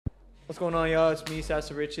What's going on, y'all? It's me,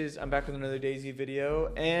 Sass of Riches. I'm back with another Daisy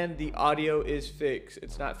video, and the audio is fixed.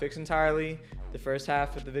 It's not fixed entirely. The first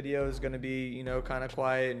half of the video is going to be, you know, kind of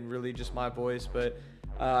quiet and really just my voice, but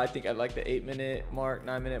I think at like the 8-minute mark,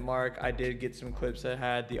 9-minute mark, I did get some clips that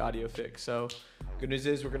had the audio fixed. So good news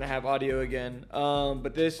is we're gonna have audio again.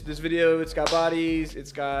 But this video, it's got bodies,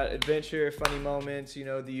 it's got adventure, funny moments, you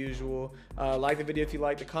know, the usual. Like the video if you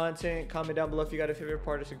like the content. Comment down below if you got a favorite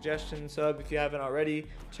part or suggestion. Sub if you haven't already.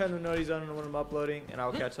 Turn the notifications on when I'm uploading, and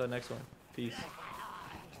I'll catch you on the next one. Peace.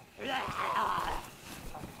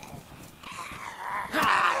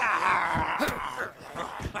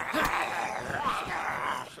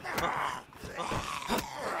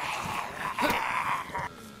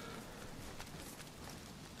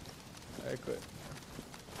 Alright, quit.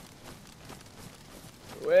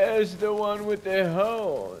 Where's the one with the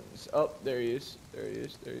horns? Oh, there he is. There he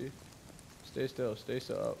is. There he is. Stay still. Stay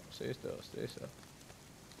still. Oh, stay still. Stay still.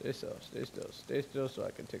 Stay still. Stay still. Stay still so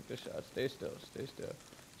I can take the shot. Stay still. Stay still.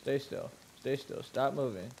 Stay still. Stay still. Stop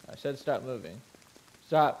moving. I said stop moving.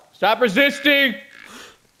 Stop. Stop resisting!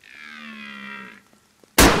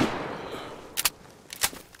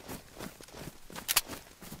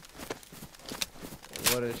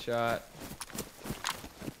 What a shot.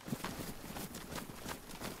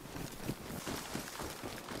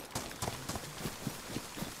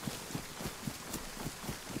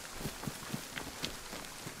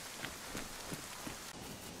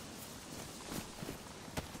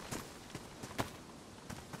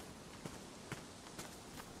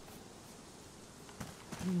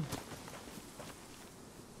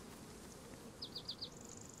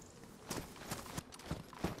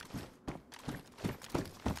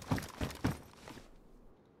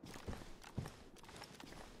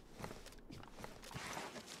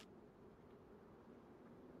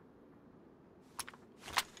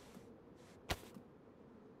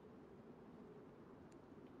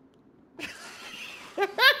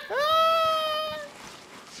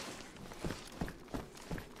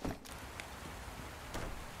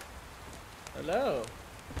 Hello.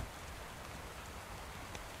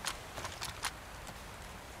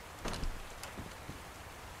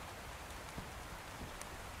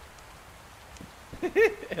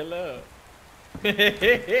 Hello. I'm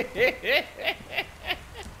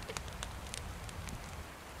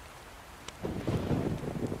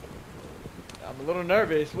a little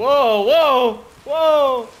nervous. Whoa, whoa,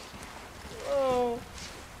 whoa, whoa.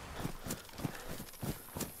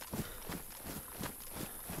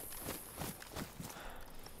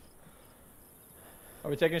 Are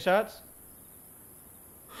we taking shots?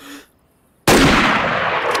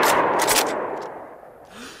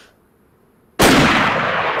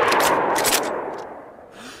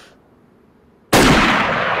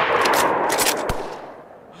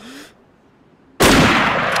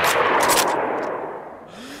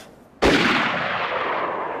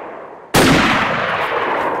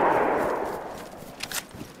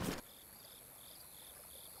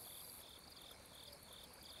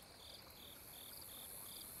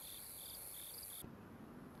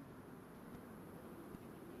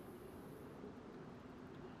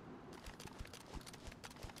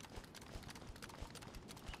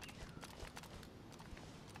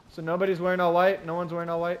 So nobody's wearing all white? No one's wearing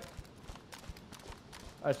all white?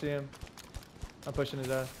 I see him. I'm pushing his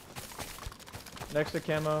ass. Next to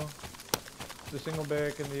camo. The single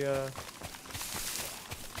barrack and the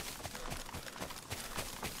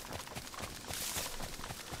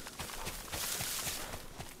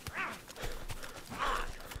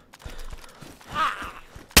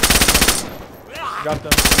Got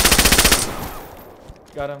them.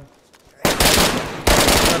 Got him.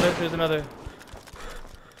 There's another.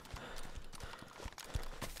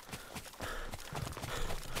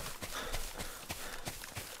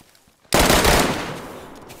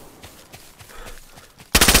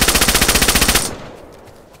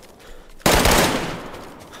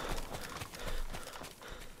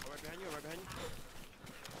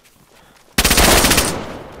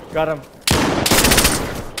 Got him.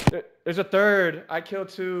 There's a third. I killed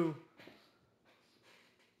two.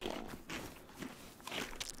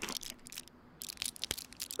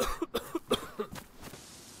 I'm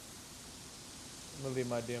gonna leave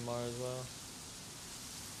my DMR as well.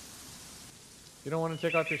 You don't want to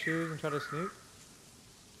take off your shoes and try to sneak?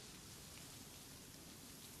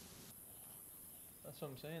 That's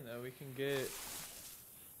what I'm saying though. We can get...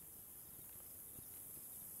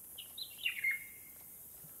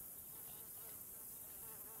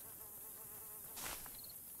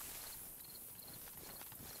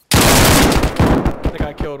 I think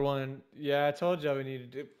I killed one. Yeah, I told you we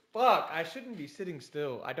needed to. Fuck, I shouldn't be sitting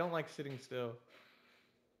still. I don't like sitting still.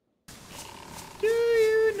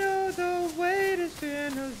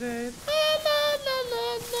 San Jose.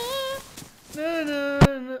 Na, na,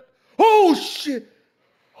 na. Oh shit!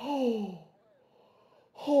 Oh,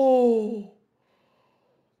 oh.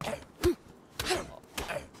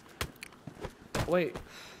 Wait,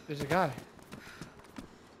 there's a guy.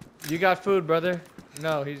 You got food, brother?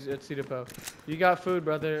 No, he's at Cedar. You got food,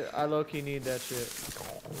 brother. I low-key need that shit.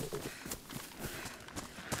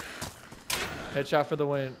 Headshot for the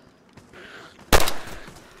win.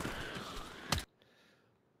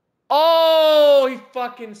 Oh, he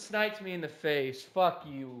fucking sniped me in the face. Fuck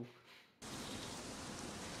you.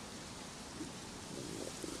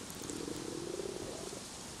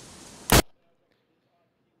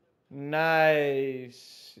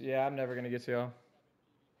 Nice. Yeah, I'm never gonna get to y'all.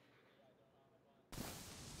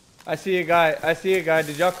 I see a guy. I see a guy.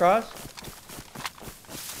 Did y'all cross?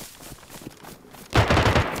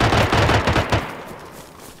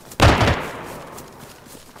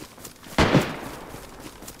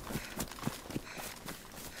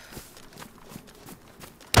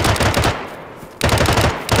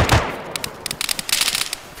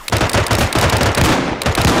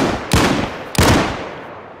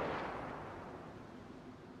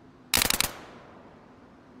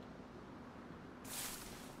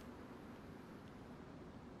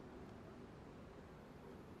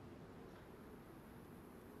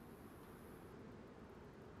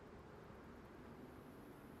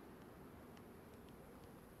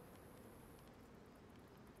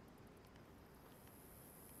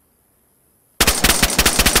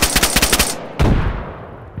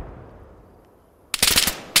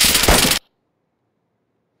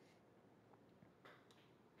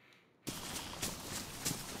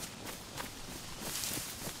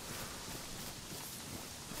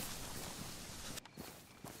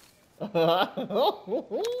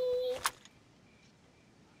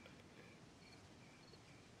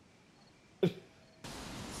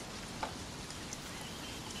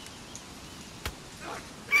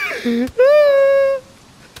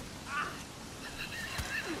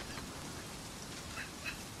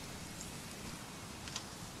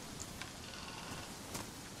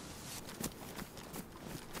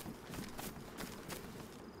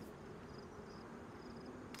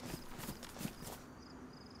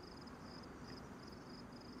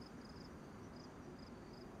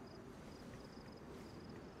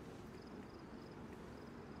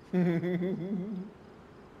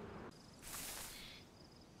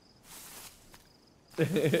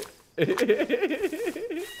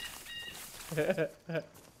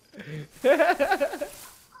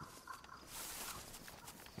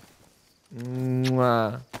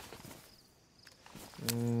 Mwah.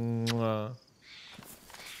 Mwah.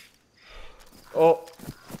 Oh.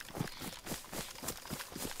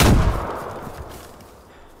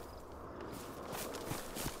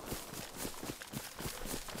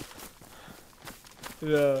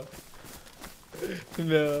 No.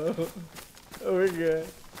 No. We're good.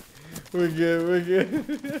 We're good. We're good.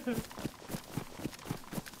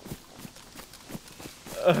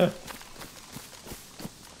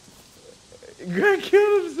 Greg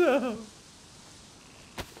killed himself.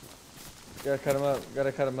 Gotta cut him up.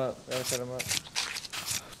 Gotta cut him up. Gotta cut him up.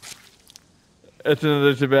 That's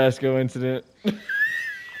another Tabasco incident.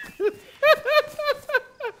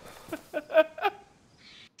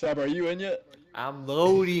 Tab, are you in yet? I'm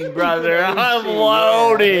loading, brother. I'm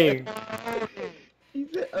loading. He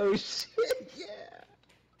said, oh shit,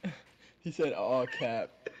 yeah. He said, all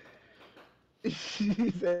cap. He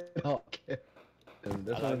said, all cap.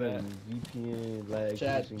 That's one of them VPN lag.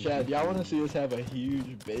 Chad, y'all want to see us have a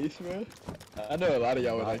huge base, bro? I know a lot of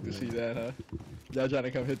y'all would like to see that, huh? Y'all trying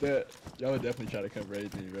to come hit that? Y'all would definitely try to come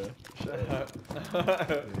raid me, bro.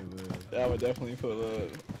 Y'all would definitely pull up.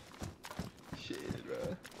 Shit,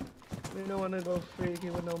 bro. We don't want to go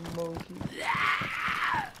freaking with no monkey.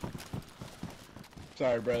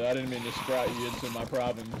 Sorry, brother. I didn't mean to sprout you into my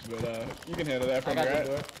problems, but you can handle that from your end.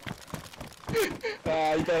 You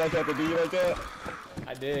thought I was about to do you like that?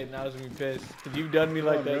 I did, and I was gonna be pissed. Cause you've done me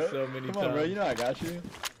like that so many times. Come on, bro. You know I got you.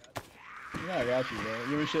 You know I got you, bro.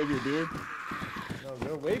 You want to shave your beard? No,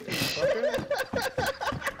 go away from me,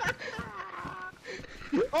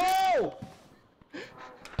 fucker. Oh!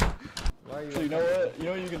 Why are you So you know what? You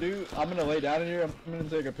know what you can do? I'm gonna lay down in here. I'm gonna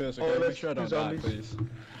take a piss. Okay, make sure I don't die, please.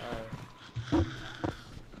 Alright.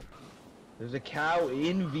 There's a cow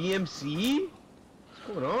in VMC? What's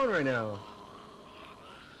going on right now?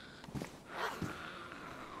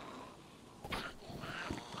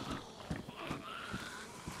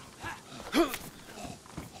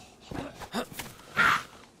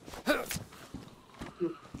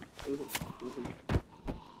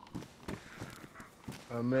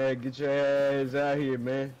 Oh man, get your ass out here,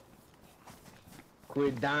 man.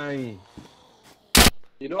 Quit dying.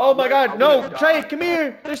 You know, Oh my God! No, Trey, come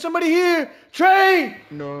here. There's somebody here. Trey.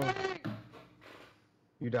 No.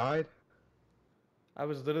 You died? I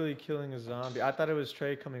was literally killing a zombie. I thought it was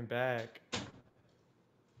Trey coming back.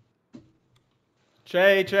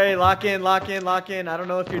 Trey, lock in. I don't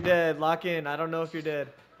know if you're dead. Lock in. I don't know if you're dead.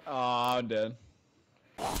 Aw, I'm dead.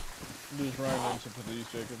 I'm just running into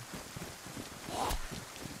police, Jacob.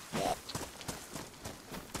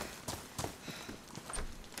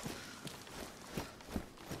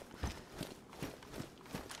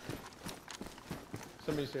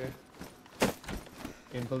 Somebody's here.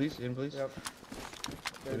 In police? Yep.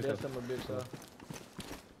 They're dead, some of a bitch though.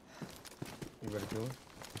 You ready to kill him?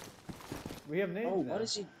 We have names. Oh, now. what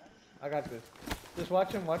is he? I got this. Just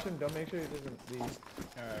watch him. Don't make sure he doesn't leave.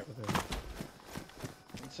 Alright. Okay.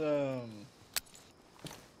 It's,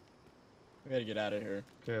 we gotta get out of here.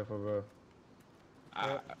 Careful, bro.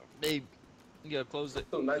 Babe, you gotta close it.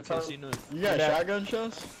 Oh, I can't see nothing. You got shotgun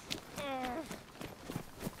shells?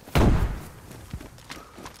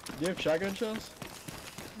 Do you have shotgun shells?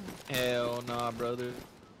 Hell nah, brother.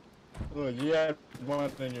 Look, you had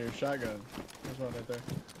one in your shotgun. There's one right there.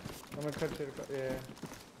 I'm gonna cut you. Yeah.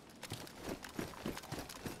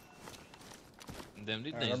 Damn,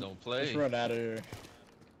 these Alright, things don't play. Let's run out of here.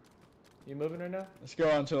 You moving right now? Let's go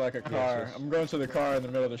onto like a car. yes. I'm going to the car in the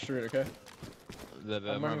middle of the street, okay? I'm I'm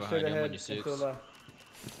running right straight behind him ahead. on your six. Until,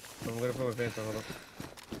 I'm gonna put my pants on, hold up.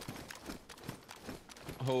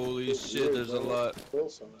 Holy shit, there's a lot.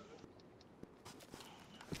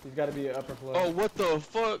 he's got to be upper floor. Oh, what the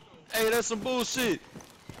fuck? Hey, that's some bullshit.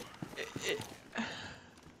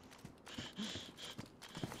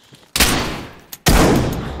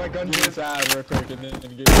 My gun's in. Inside real quick and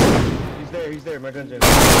then get He's there, my gun's in.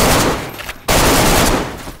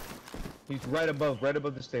 He's right above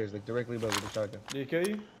the stairs, like directly above with the shotgun. Did he kill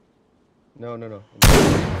you? No.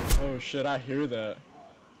 Oh shit, I hear that.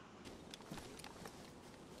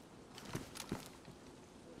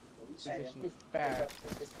 Alright,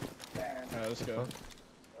 let's go.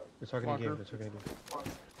 They're talking again,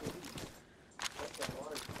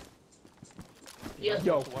 Yo.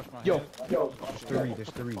 There's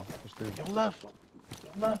three. Left.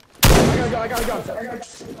 I gotta go.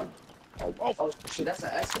 Oh, shit, that's an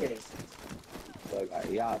S case.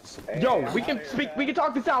 Yachts. Yo, we can speak. We can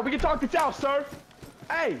talk this out. Sir.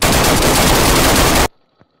 Hey.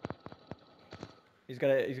 He's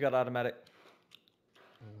got automatic.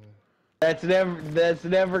 That's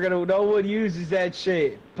never gonna. No one uses that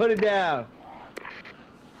shit. Put it down.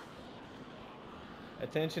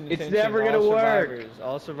 Attention, It's never gonna work.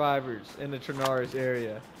 All survivors in the Trinaris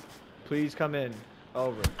area, please come in.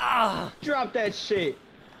 Over. Drop that shit.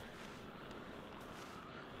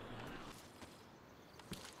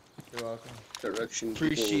 You're welcome. Direction.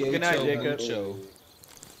 Appreciate Good night, Jacob. mucho.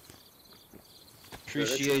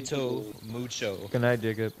 Appreciato mucho. Good night,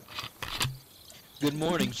 Jacob. Good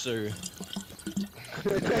morning, sir.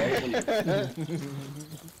 I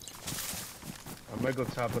might go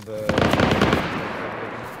top of the.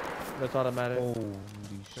 That's automatic. Holy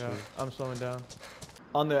shit. Yeah, I'm slowing down.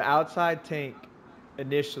 On the outside tank,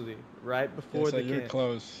 initially, right before So the you're camp.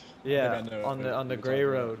 close. Yeah, I think I know on what the you're gray talking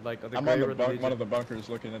road, about. like the I'm gray on the road. one of the bunkers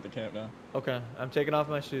looking at the camp now. Okay, I'm taking off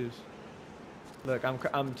my shoes. Look, I'm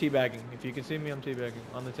teabagging. If you can see me, I'm teabagging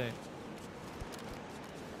on the tank.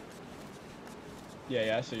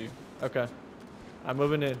 Yeah, I see you. Okay, I'm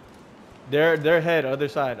moving in. Their head, other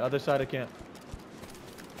side of camp,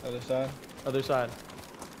 Other side. other side.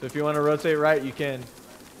 So if you want to rotate right, you can.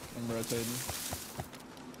 I'm rotating.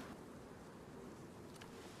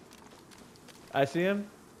 I see him.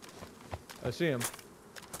 In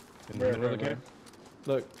the Where, middle of the where? camp.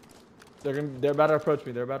 Look, they're about to approach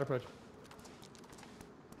me. I don't know,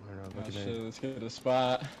 Oh looking at shit, it. let's get the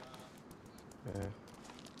spot. Yeah.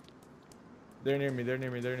 They're near me.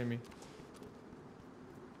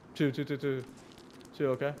 Two.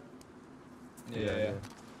 Okay. Yeah.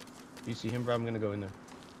 You see him, bro? I'm gonna go in there.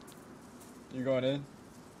 You're going in?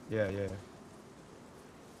 Yeah. You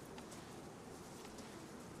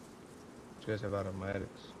guys have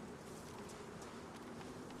automatics.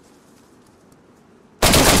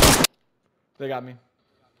 They got me.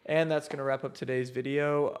 And that's going to wrap up today's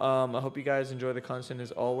video. I hope you guys enjoy the content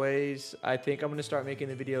as always. I think I'm going to start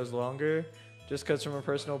making the videos longer just because from a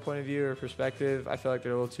personal point of view or perspective, I feel like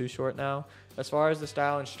they're a little too short now. As far as the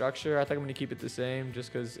style and structure, I think I'm going to keep it the same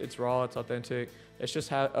just because it's raw, it's authentic. It's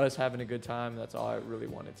just us having a good time. That's all I really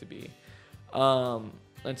want it to be.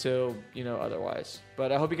 until, you know, otherwise.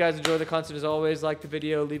 But I hope you guys enjoy the content as always. Like the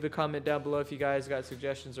video, leave a comment down below if you guys got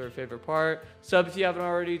suggestions or a favorite part. Sub if you haven't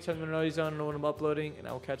already, tell me when I know when I'm uploading, and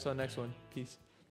I will catch you on the next one. Peace.